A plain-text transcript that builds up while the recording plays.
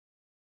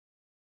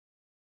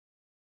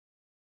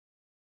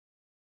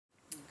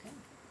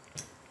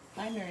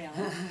Hi, Mary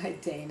Ellen. Hi,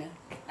 Dana.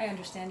 I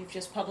understand you've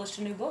just published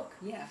a new book.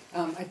 Yeah,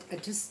 I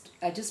just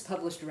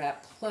published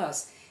Rap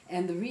Plus,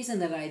 and the reason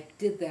that I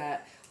did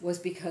that was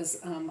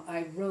because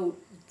I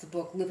wrote the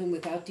book Living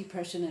Without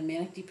Depression and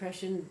Manic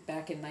Depression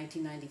back in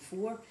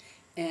 1994,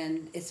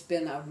 and it's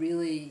been a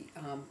really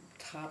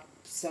top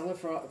seller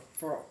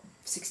for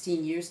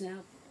 16 years now.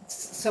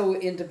 So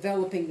in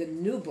developing the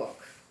new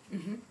book,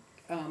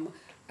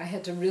 I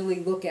had to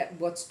really look at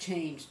what's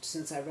changed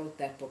since I wrote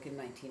that book in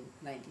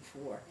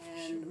 1994.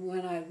 And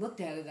when I looked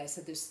at it, I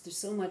said, there's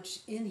so much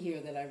in here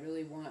that I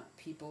really want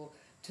people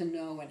to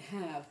know and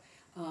have.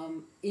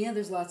 And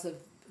there's lots of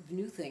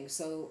new things.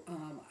 So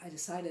I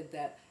decided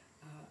that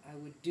I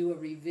would do a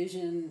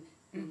revision,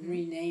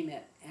 rename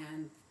it,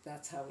 and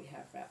that's how we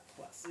have Rap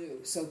Plus.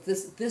 So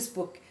this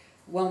book,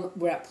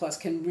 Rap Plus,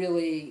 can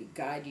really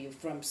guide you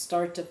from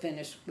start to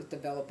finish with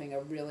developing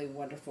a really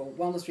wonderful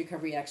wellness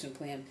recovery action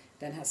plan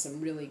that has some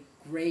really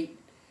great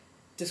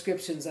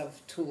descriptions of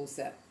tools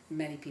that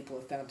many people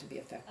have found to be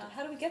effective.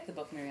 How do we get the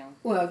book, Mary Ellen?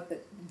 Well,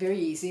 very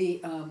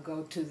easy.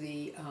 Go to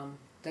the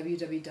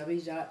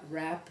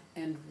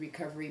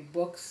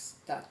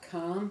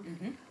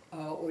www.rapandrecoverybooks.com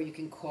or you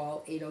can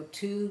call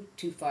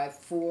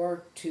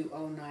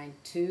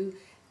 802-254-2092. You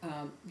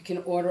can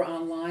order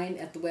online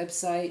at the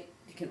website.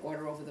 You can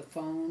order over the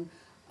phone.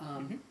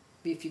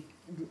 If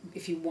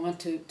you want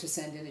to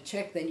send in a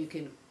check, then you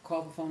can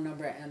call the phone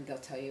number and they'll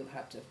tell you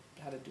how to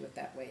do it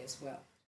that way as well.